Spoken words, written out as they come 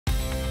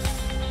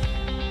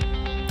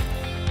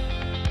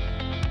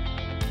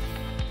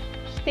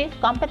stiff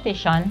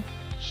competition,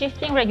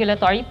 shifting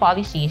regulatory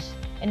policies,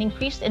 and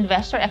increased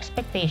investor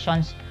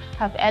expectations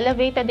have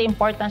elevated the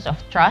importance of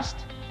trust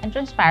and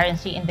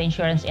transparency in the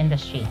insurance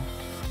industry.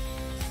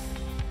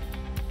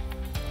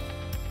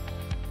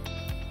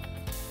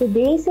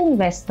 Today's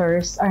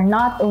investors are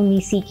not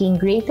only seeking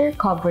greater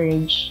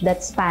coverage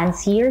that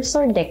spans years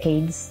or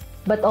decades,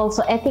 but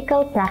also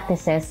ethical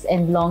practices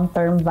and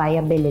long-term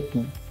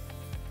viability.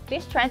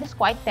 This trend is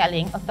quite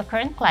telling of the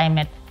current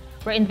climate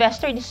where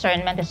investor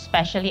discernment is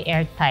especially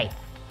airtight,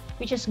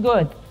 which is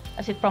good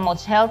as it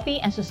promotes healthy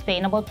and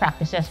sustainable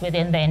practices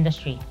within the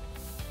industry.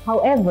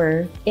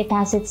 However, it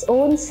has its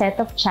own set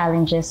of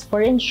challenges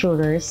for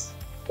insurers,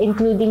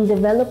 including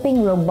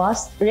developing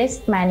robust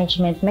risk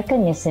management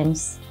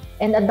mechanisms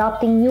and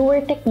adopting newer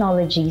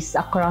technologies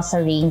across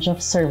a range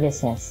of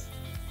services.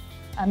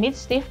 Amid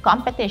stiff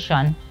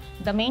competition,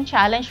 the main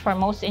challenge for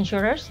most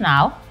insurers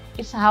now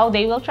is how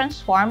they will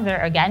transform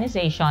their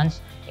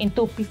organizations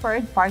into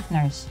preferred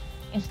partners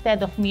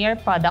instead of mere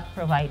product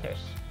providers.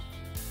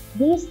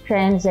 These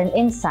trends and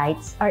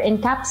insights are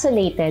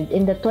encapsulated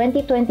in the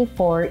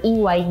 2024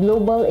 EY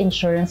Global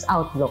Insurance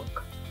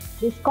Outlook.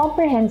 This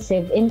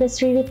comprehensive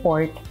industry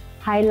report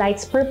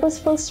highlights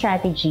purposeful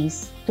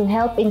strategies to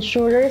help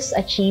insurers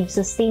achieve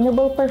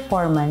sustainable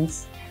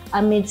performance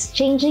amidst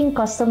changing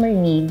customer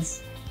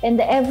needs and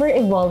the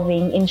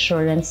ever-evolving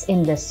insurance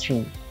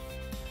industry.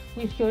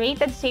 We've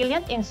curated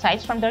salient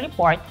insights from the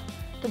report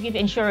to give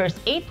insurers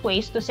 8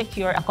 ways to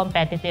secure a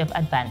competitive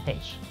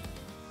advantage.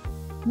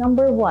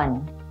 Number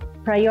 1.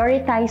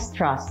 Prioritize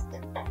trust.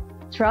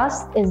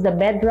 Trust is the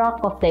bedrock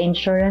of the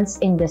insurance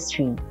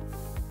industry.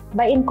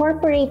 By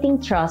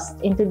incorporating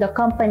trust into the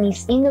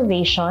company's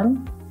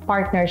innovation,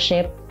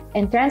 partnership,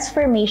 and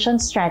transformation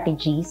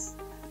strategies,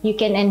 you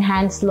can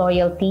enhance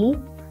loyalty,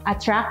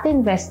 attract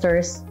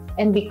investors,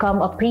 and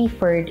become a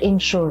preferred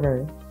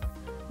insurer.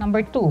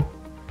 Number 2.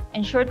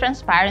 Ensure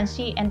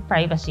transparency and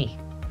privacy.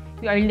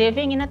 We are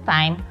living in a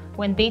time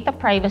when data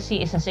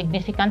privacy is a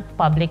significant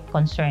public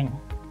concern.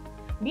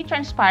 Be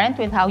transparent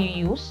with how you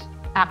use,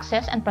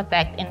 access, and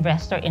protect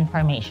investor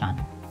information.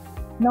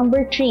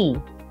 Number 3.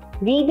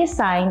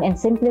 Redesign and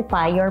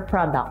simplify your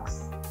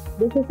products.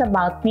 This is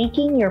about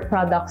making your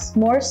products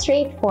more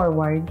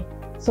straightforward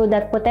so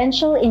that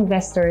potential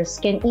investors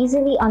can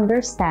easily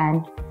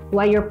understand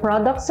why your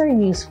products are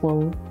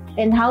useful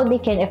and how they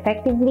can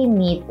effectively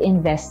meet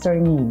investor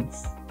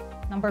needs.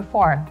 Number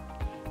 4.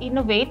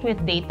 Innovate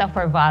with data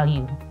for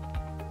value.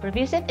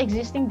 Revisit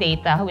existing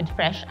data with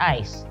fresh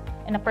eyes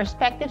and a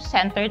perspective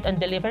centered on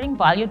delivering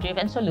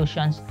value-driven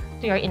solutions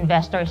to your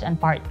investors and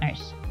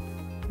partners.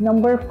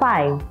 Number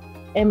 5.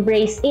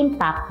 Embrace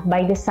impact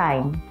by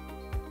design.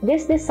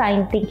 This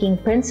design thinking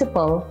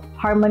principle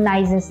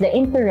harmonizes the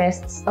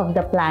interests of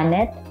the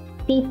planet,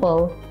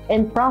 people,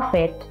 and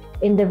profit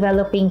in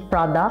developing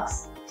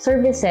products,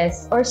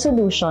 services, or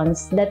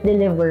solutions that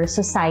deliver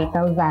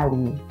societal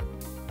value.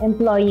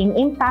 Employing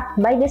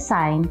impact by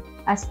design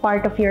as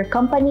part of your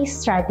company's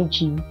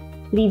strategy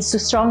leads to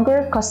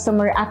stronger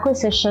customer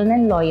acquisition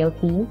and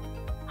loyalty,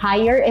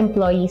 higher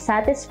employee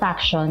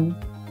satisfaction,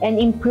 and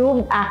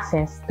improved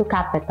access to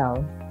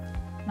capital.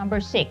 Number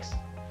 6.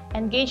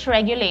 Engage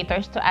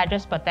regulators to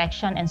address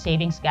protection and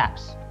savings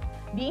gaps.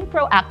 Being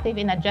proactive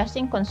in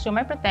addressing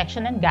consumer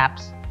protection and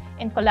gaps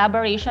in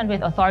collaboration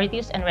with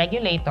authorities and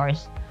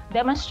regulators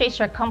demonstrates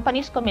your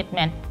company's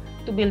commitment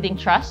to building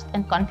trust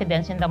and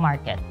confidence in the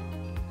market,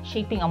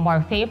 shaping a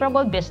more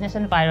favorable business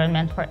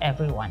environment for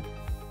everyone.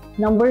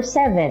 Number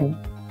 7.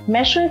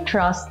 Measure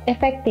trust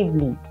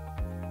effectively.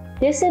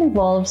 This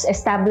involves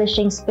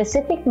establishing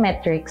specific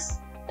metrics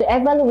to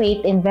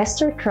evaluate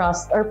investor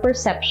trust or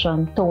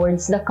perception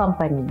towards the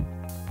company.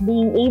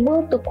 Being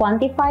able to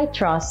quantify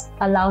trust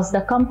allows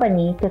the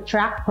company to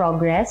track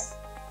progress,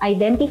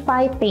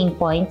 identify pain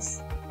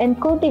points, and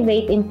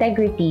cultivate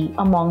integrity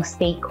among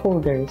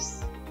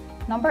stakeholders.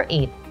 Number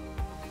 8.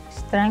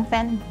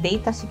 Strengthen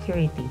data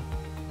security.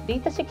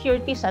 Data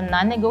security is a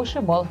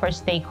non-negotiable for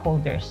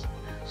stakeholders,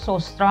 so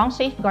strong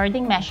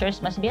safeguarding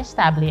measures must be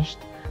established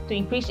to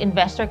increase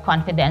investor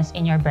confidence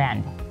in your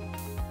brand.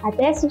 At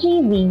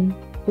SGV,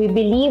 we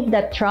believe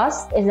that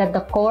trust is at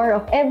the core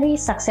of every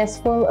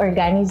successful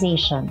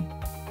organization.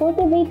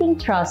 Cultivating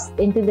trust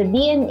into the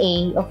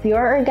DNA of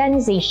your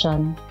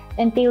organization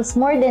entails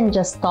more than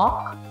just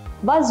talk,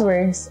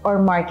 buzzwords, or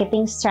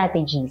marketing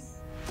strategies.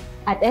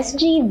 At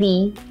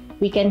SGV,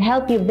 we can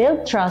help you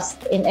build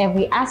trust in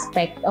every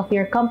aspect of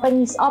your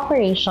company's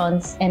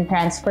operations and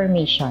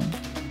transformation.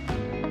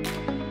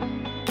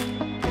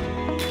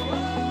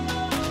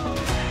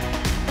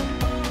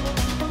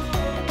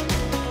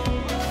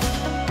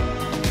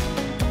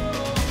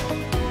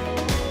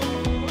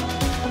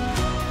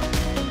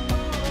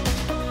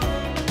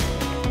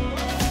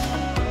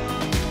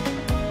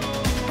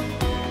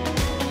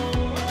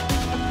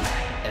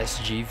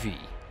 SGV.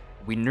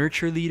 We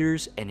nurture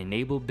leaders and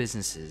enable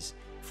businesses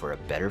for a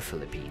better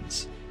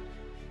Philippines.